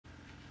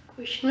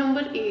Question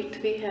number 8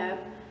 we have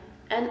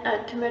an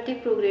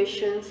arithmetic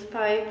progressions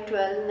 5,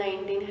 12,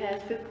 19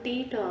 has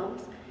 50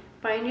 terms.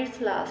 Find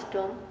its last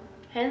term.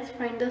 Hence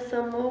find the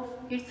sum of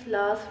its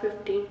last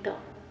 15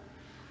 term.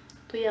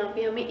 तो यहाँ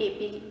पे हमें AP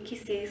की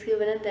series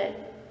given है that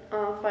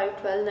 5,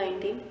 12,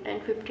 19 and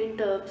 15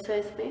 terms है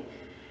इसमें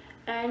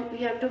and we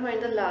have to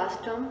find the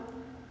last term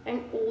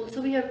and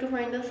also we have to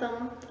find the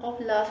sum of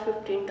last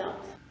 15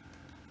 terms.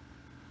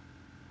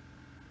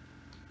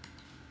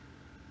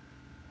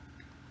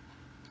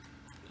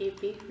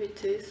 AP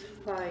which is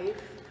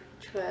 5,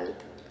 12,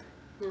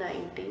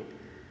 19.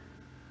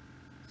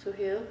 So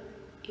here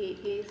A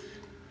is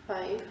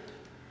 5,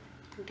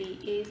 D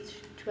is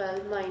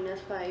 12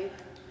 minus 5,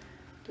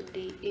 so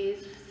D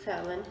is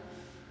 7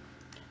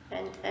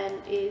 and N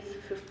is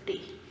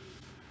 50.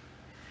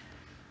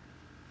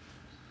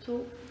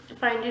 So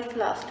find its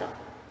last term.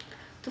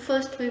 So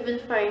first we will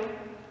find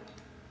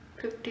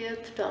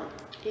 50th term.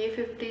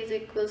 A50 is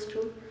equals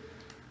to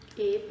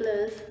A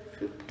plus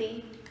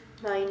 50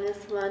 minus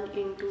 1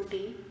 into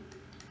D.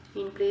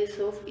 In place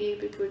of A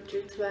we put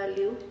its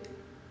value.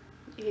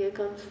 Here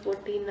comes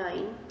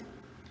 49.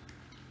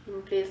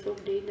 In place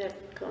of D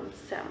that comes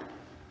 7.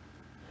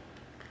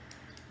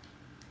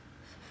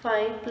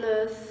 5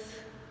 plus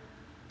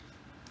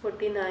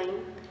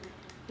 49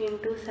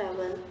 into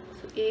 7.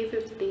 So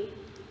A50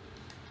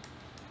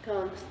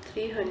 comes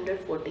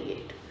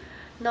 348.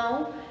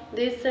 Now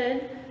they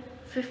said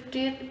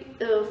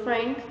 50th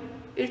find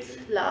its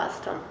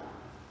last term.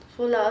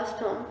 So last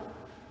term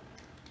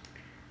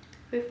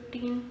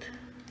 15th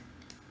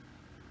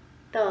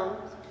term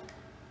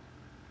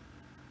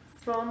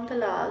from the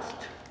last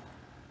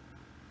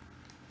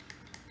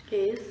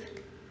is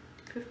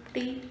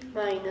 50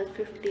 minus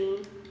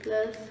 15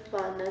 plus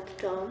 1th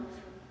terms.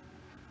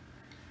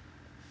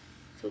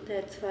 So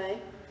that's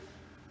why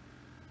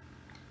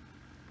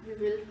we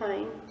will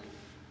find,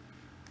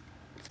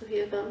 so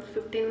here comes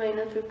 15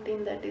 minus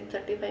 15, that is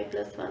 35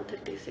 plus 1,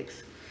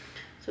 36.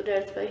 So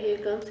that's why here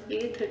comes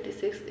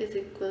A36 is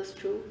equals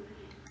to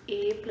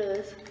A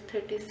plus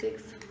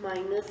 36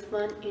 minus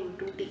 1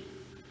 into D.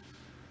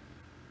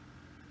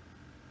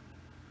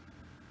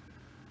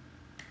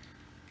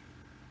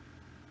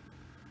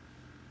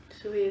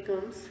 So here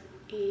comes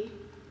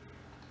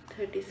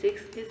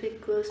A36 is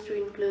equals to,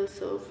 in place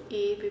of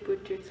A we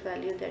put its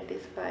value, that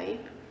is 5.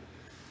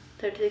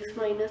 36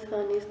 minus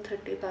 1 is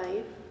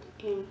 35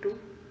 into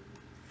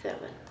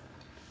 7.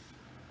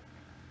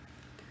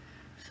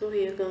 So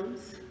here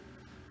comes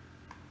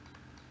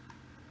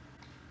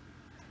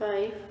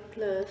 5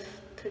 plus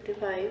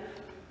 35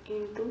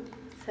 into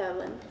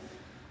 7.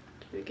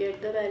 We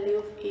get the value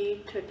of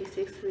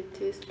 836,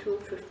 which is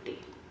 250.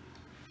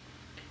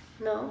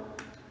 Now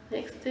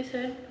next they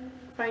said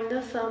find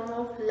the sum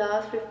of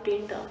last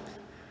 15 terms.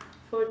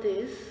 For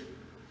this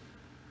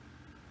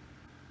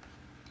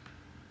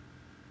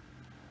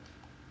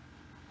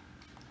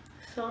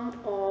sum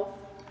of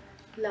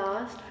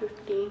last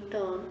 15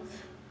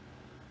 terms,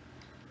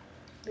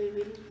 we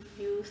will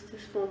use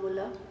this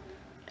formula.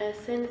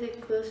 Sn is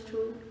equals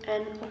to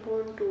n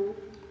upon 2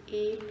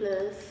 A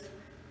plus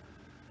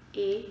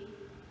A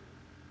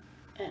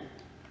n.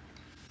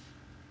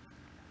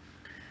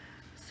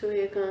 So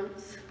here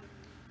comes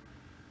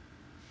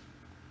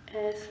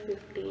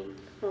S15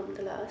 from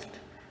the last,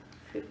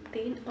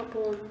 15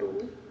 upon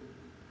 2,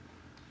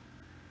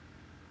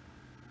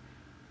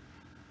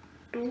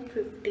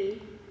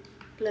 250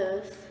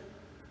 plus,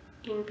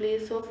 in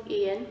place of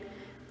an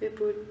we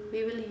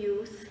will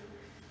use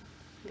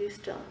this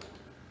term,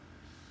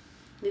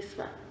 this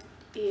one,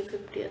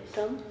 A50th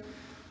term,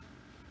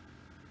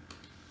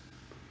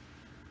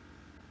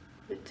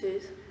 which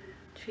is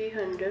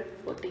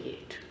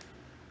 348.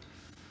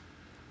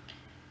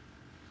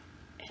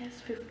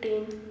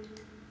 S15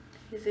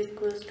 is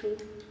equals to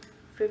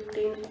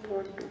 15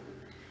 upon 2,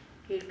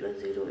 8 plus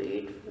 0,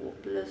 8, 4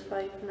 plus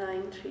 5,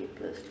 9, 3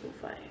 plus 2,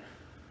 5.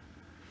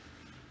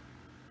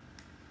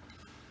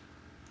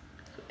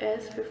 So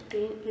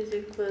S15 is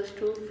equals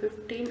to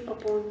 15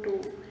 upon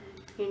 2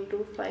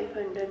 into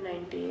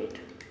 598.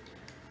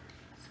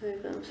 So here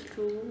comes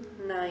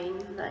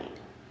 299.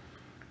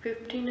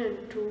 15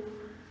 and 2,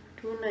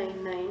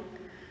 299.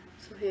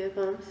 So here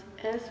comes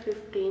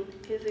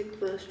S15 is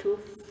equals to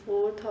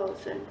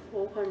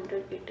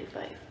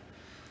 4485.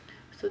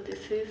 So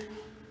this is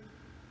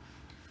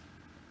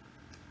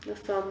the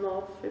sum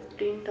of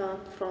 15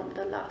 terms from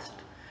the last.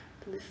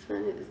 So this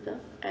one is the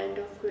end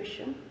of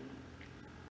question.